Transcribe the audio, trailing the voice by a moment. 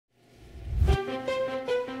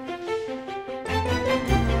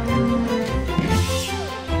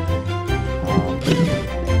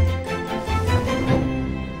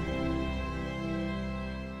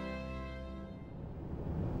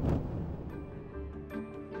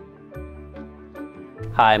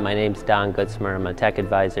Hi, my name's Don Gutzmer. I'm a tech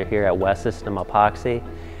advisor here at West System Epoxy,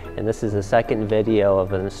 and this is the second video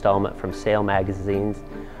of an installment from Sale Magazine's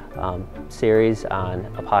series on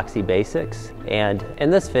epoxy basics. And in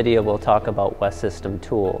this video, we'll talk about West System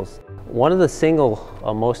tools. One of the single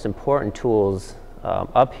most important tools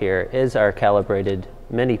up here is our calibrated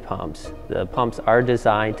mini pumps. The pumps are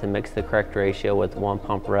designed to mix the correct ratio with 1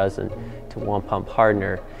 pump resin to 1 pump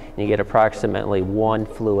hardener, and you get approximately 1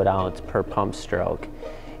 fluid ounce per pump stroke,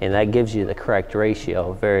 and that gives you the correct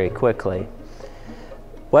ratio very quickly.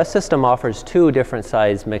 West System offers 2 different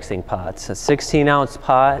size mixing pots, a 16-ounce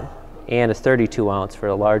pot and a 32-ounce for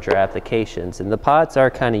the larger applications. And the pots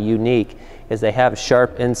are kind of unique as they have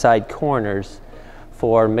sharp inside corners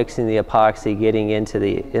for mixing the epoxy, getting into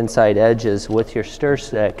the inside edges with your stir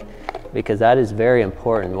stick, because that is very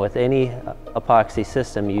important. With any epoxy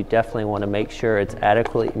system, you definitely want to make sure it's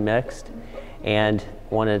adequately mixed, and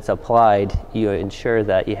when it's applied, you ensure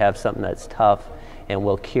that you have something that's tough and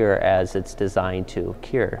will cure as it's designed to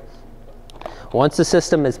cure. Once the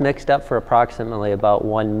system is mixed up for approximately about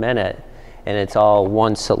 1 minute and it's all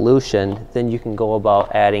one solution, then you can go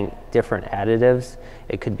about adding different additives.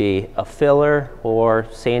 It could be a filler or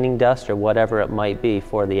sanding dust or whatever it might be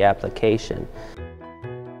for the application.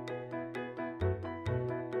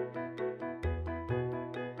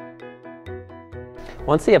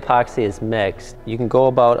 Once the epoxy is mixed, you can go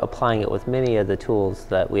about applying it with many of the tools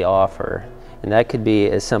that we offer. And that could be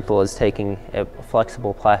as simple as taking a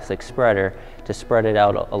flexible plastic spreader to spread it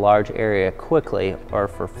out a large area quickly, or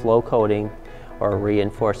for flow coating or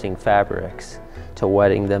reinforcing fabrics to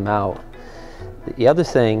wetting them out. The other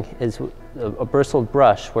thing is a bristled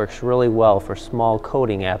brush works really well for small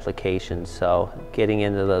coating applications, so getting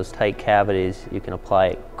into those tight cavities, you can apply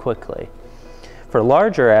it quickly. For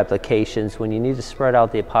larger applications, when you need to spread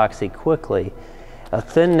out the epoxy quickly, a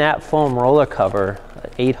thin nap foam roller cover,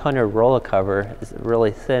 800 roller cover, is a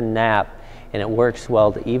really thin nap, and it works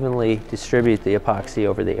well to evenly distribute the epoxy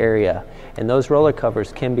over the area. And those roller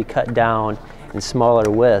covers can be cut down in smaller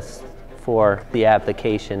widths for the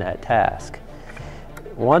application at task.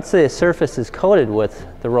 Once the surface is coated with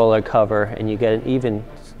the roller cover and you get an even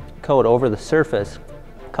coat over the surface,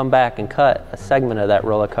 come back and cut a segment of that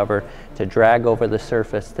roller cover to drag over the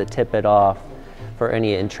surface to tip it off for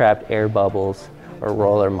any entrapped air bubbles or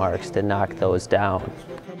roller marks to knock those down.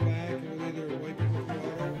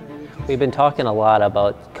 We've been talking a lot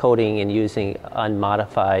about coating and using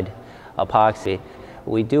unmodified epoxy.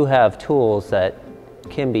 We do have tools that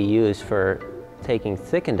can be used for taking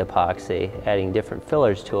thickened epoxy, adding different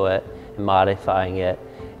fillers to it, and modifying it.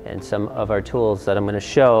 And some of our tools that I'm going to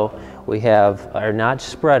show, we have our Knotch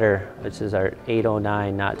Spreader, which is our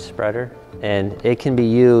 809 Knotch Spreader, and it can be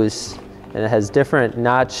used, and it has different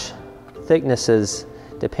notch thicknesses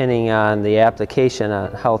depending on the application,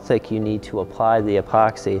 on how thick you need to apply the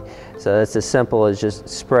epoxy. So it's as simple as just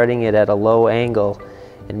spreading it at a low angle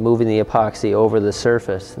and moving the epoxy over the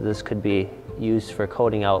surface. This could be used for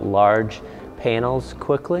coating out large panels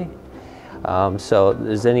quickly. So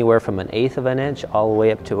there's anywhere from 1/8 of an inch all the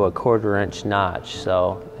way up to a 1/4 inch notch,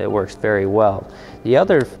 so it works very well. The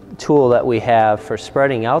other tool that we have for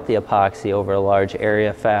spreading out the epoxy over a large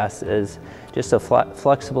area fast is just a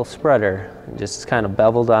flexible spreader, just kind of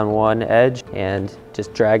beveled on one edge, and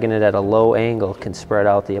just dragging it at a low angle can spread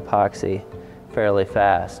out the epoxy fairly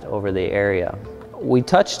fast over the area. We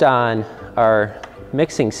touched on our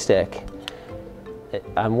mixing stick.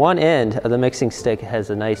 On one end of the mixing stick has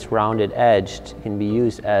a nice rounded edge, can be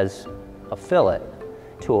used as a fillet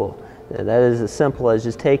tool. That is as simple as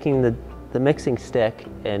just taking the mixing stick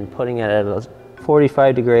and putting it at a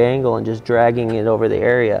 45-degree angle and just dragging it over the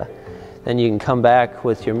area. Then you can come back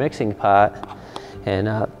with your mixing pot and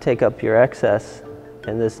take up your excess,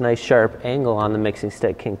 and this nice sharp angle on the mixing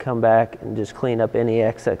stick can come back and just clean up any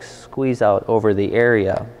excess squeeze out over the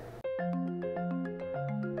area.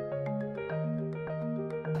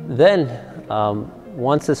 Then,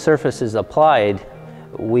 once the surface is applied,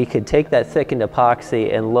 we could take that thickened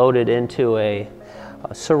epoxy and load it into a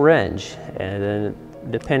syringe, and then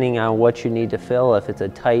depending on what you need to fill, if it's a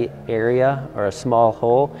tight area or a small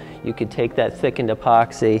hole, you could take that thickened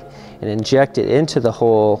epoxy and inject it into the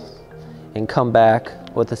hole and come back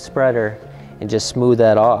with a spreader and just smooth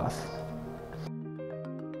that off.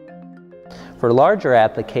 For larger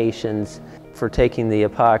applications, for taking the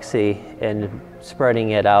epoxy and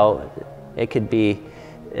spreading it out, it could be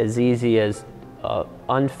as easy as an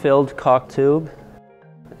unfilled caulk tube.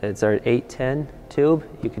 It's our 810 tube.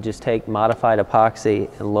 You could just take modified epoxy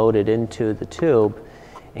and load it into the tube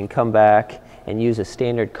and come back and use a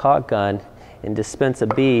standard caulk gun and dispense a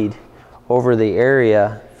bead over the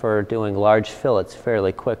area for doing large fillets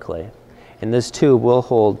fairly quickly. And this tube will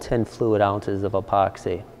hold 10 fluid ounces of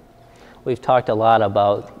epoxy. We've talked a lot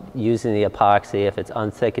about using the epoxy if it's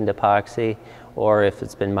unthickened epoxy or if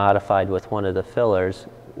it's been modified with one of the fillers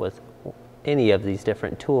with any of these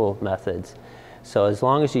different tool methods. So as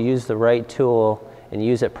long as you use the right tool and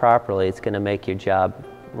use it properly, it's going to make your job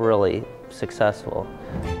really successful.